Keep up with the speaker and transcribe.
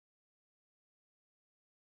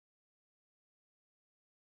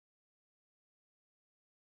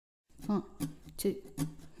1, 2,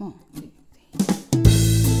 1, 2, 3.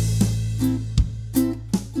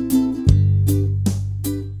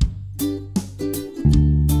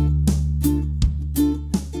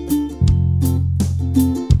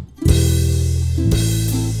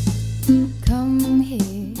 Come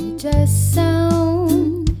here, just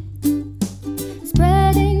sound,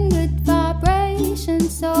 spreading good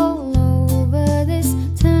vibrations all over this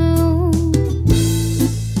town.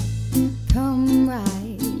 Come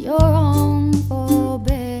right your own for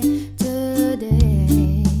better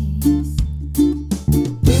days.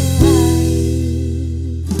 Yeah,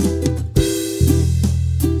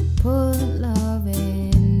 put love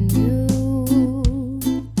in you,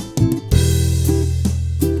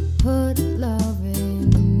 put love in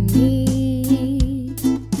me.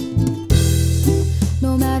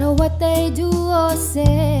 No matter what they do or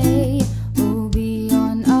say, we'll be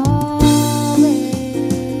on our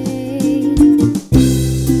way.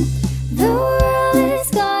 The world is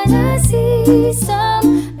gonna see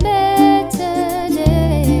some better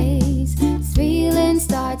days. This feeling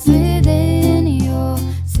starts within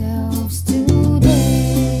yourselves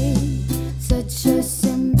today. Such a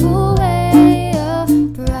simple way, a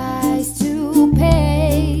price to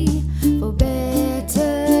pay for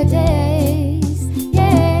better days.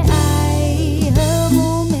 Yeah, I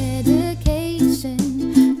herbal medication,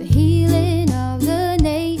 the healing of the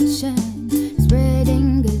nation,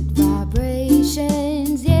 spreading good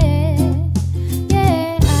vibrations. Yeah,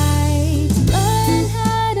 yeah, I learn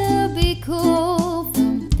how to be cool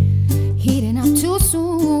from heating up too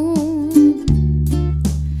soon.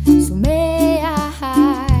 So may I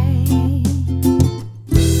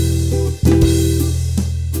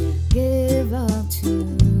give up to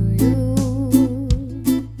you,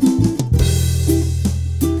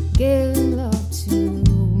 give love to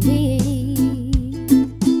me.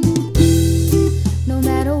 No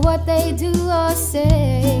matter what they do or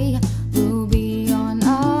say, we'll be on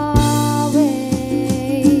our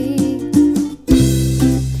way.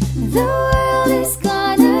 The world is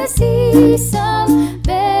gonna see